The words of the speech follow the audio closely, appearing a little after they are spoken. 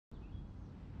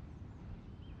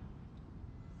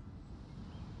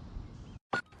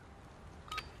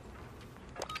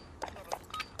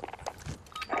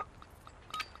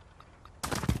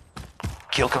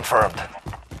Kill confirmed.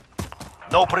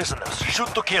 No prisoners. Shoot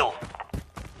to kill.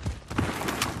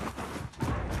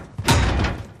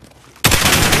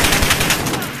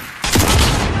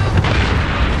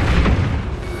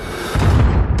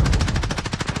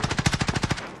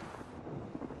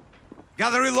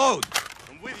 Gather reload!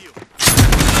 I'm with you.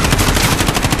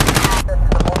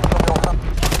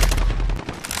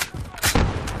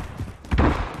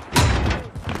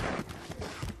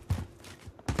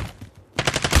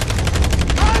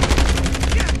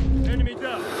 Enemy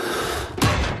down.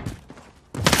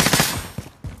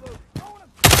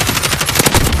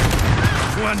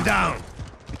 One down.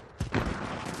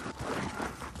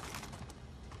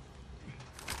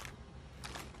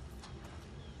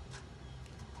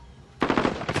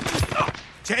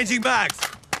 Changing bags.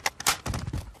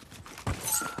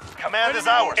 Command is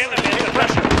ours. Take the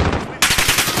pressure.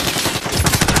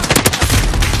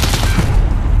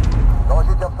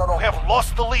 We have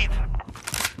lost the lead.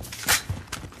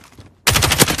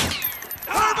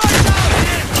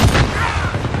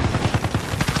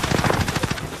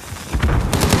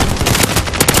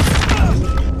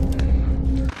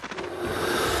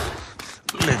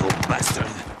 Little bastard.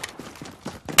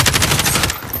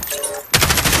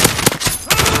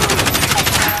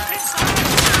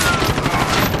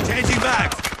 Changing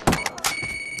back.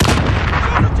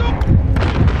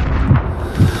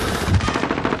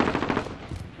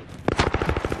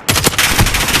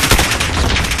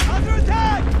 Under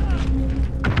attack.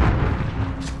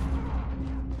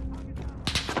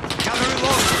 Gather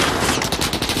reload.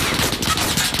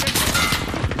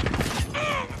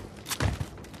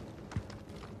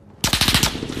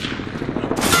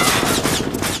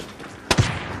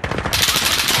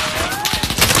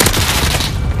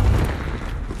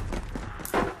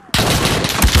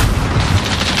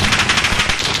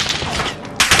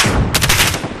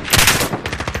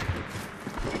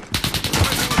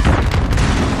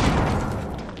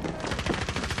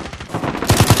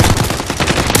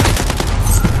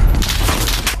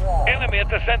 Enemy at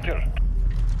the center.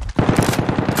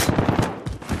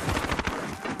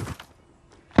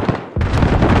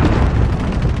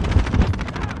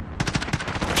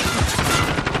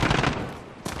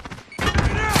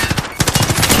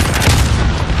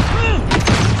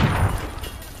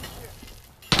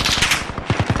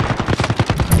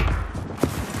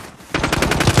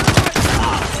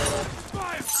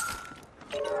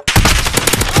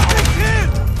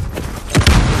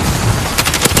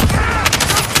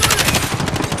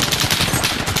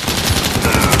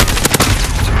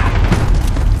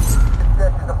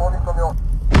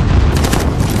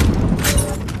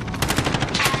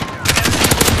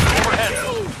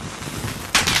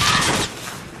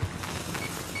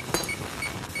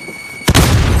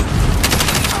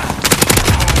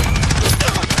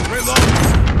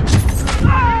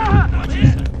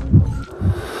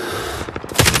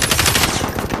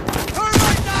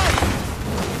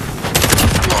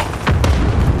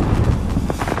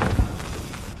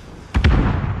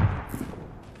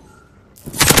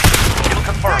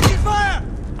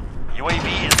 UAV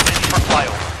is ready for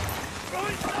flyover.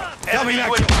 Coming Enemy at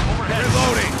UAV you. overhead.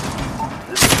 Reloading.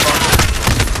 This is Vibez.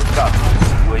 Good copy.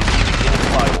 UAV beginning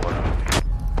flyover.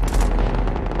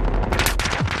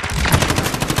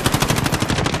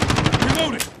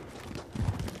 Reloading.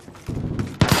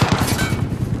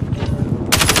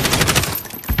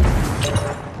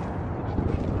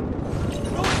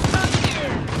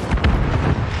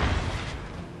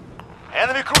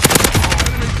 Enemy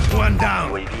cruiser. One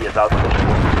down. UAV is out of the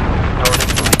field.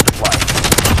 Turning to resupply.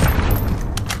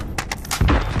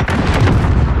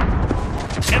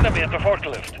 Enemy at the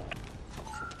forklift.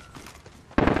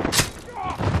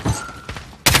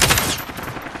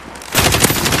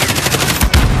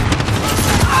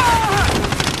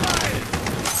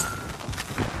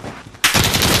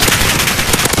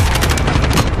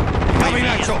 Coming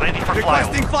at you. Ready for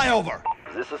Requesting flyover.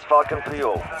 flyover. This is Falcon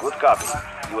 3-0. Good copy.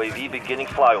 UAV beginning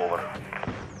flyover.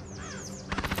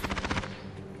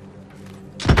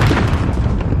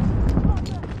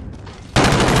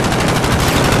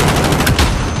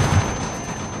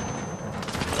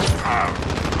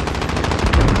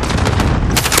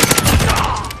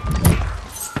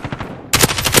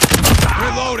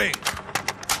 Reloading.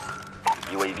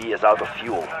 UAV is out of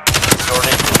fuel.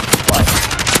 Turning to resupply.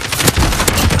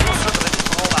 Cruiser ready to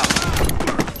roll out.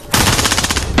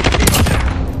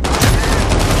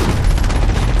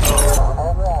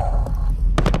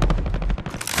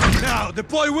 Now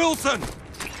deploy Wilson.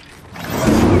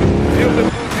 Field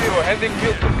of 2-0, handing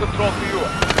field control to you.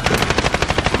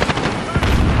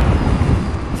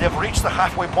 They've reached the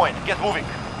halfway point. Get moving.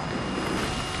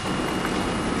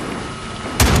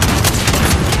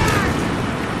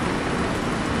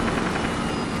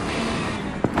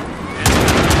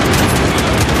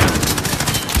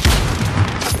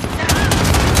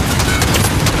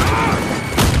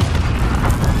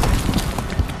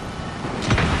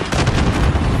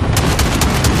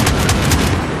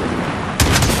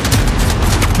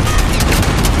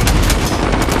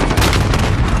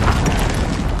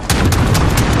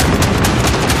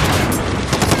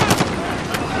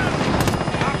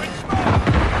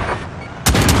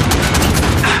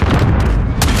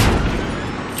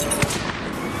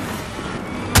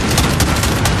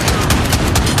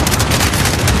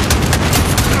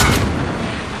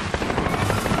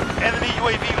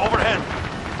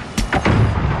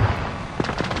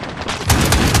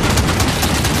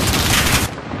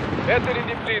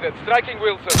 located. Striking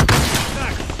Wilson.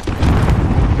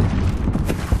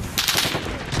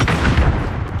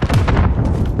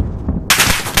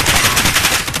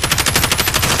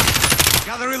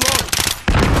 Gather reload.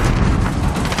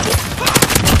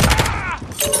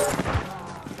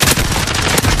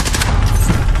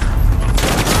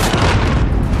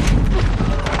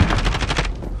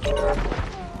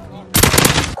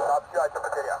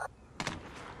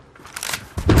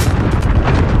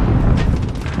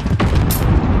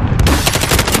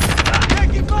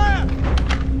 Taking fire!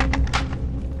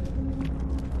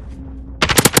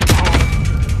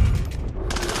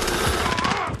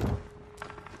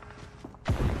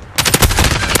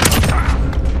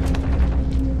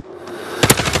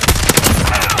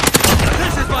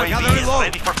 This is my gather UAV is reload.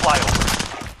 ready for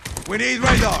flyover. We need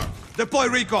radar. Deploy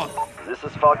recon. This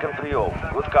is Falcon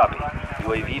 3-0. Good copy.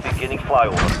 UAV beginning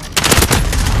flyover.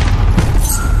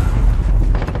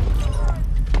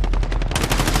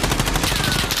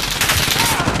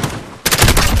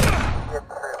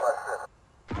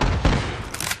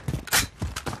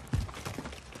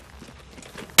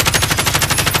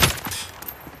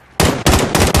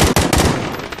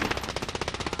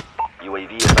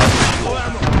 UAV is out of fuel.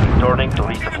 Returning to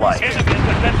resupply. Enemy at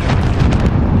the center.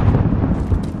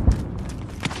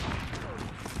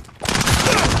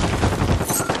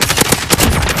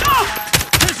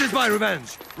 This is my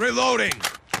revenge. Reloading.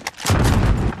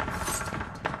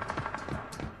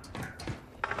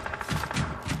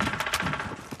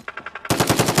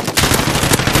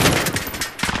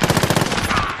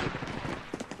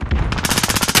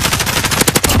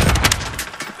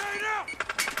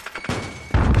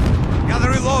 Gather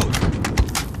reload.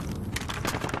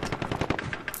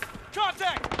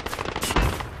 Contact.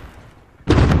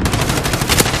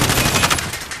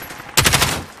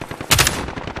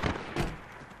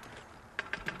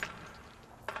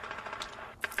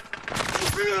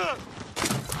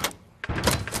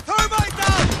 Thermite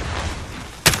down!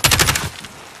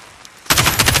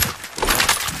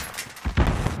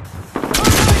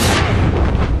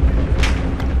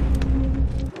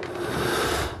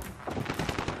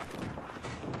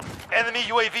 Enemy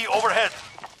UAV overhead.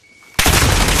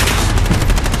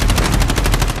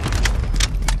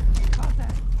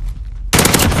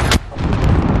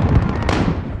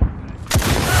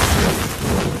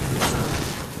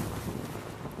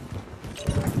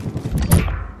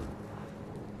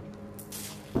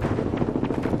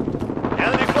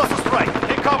 Enemy cluster strike.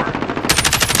 Take cover.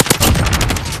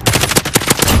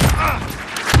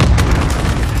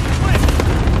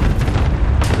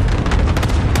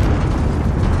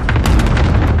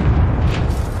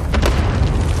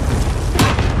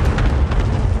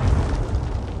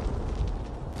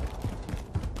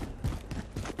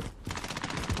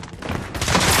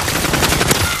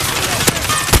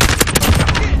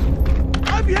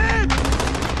 I'm hit!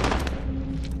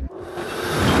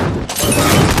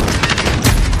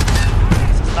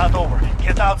 This is not over.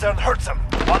 Get out there and hurt them.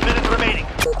 1 minute remaining.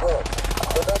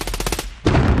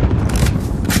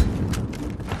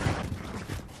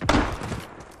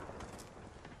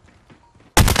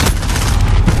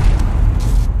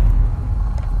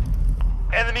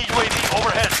 Enemy UAV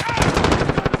overhead.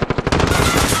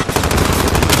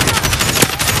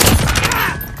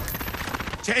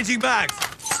 Changing bags.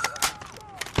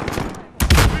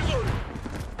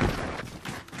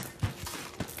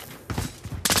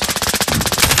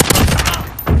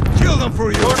 Kill them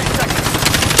for you. 30 seconds.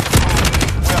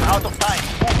 We are out of time.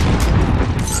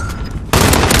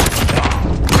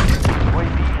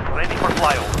 UAV ready for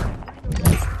flyover.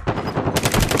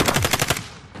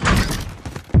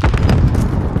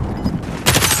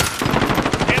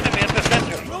 Enemy at the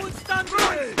center.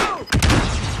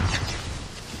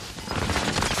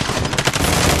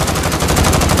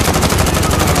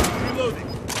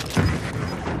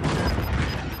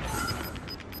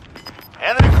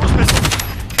 Enemy cruise missile.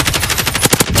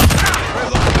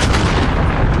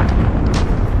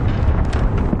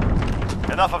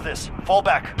 Enough of this. Fall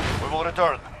back. We will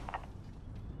return.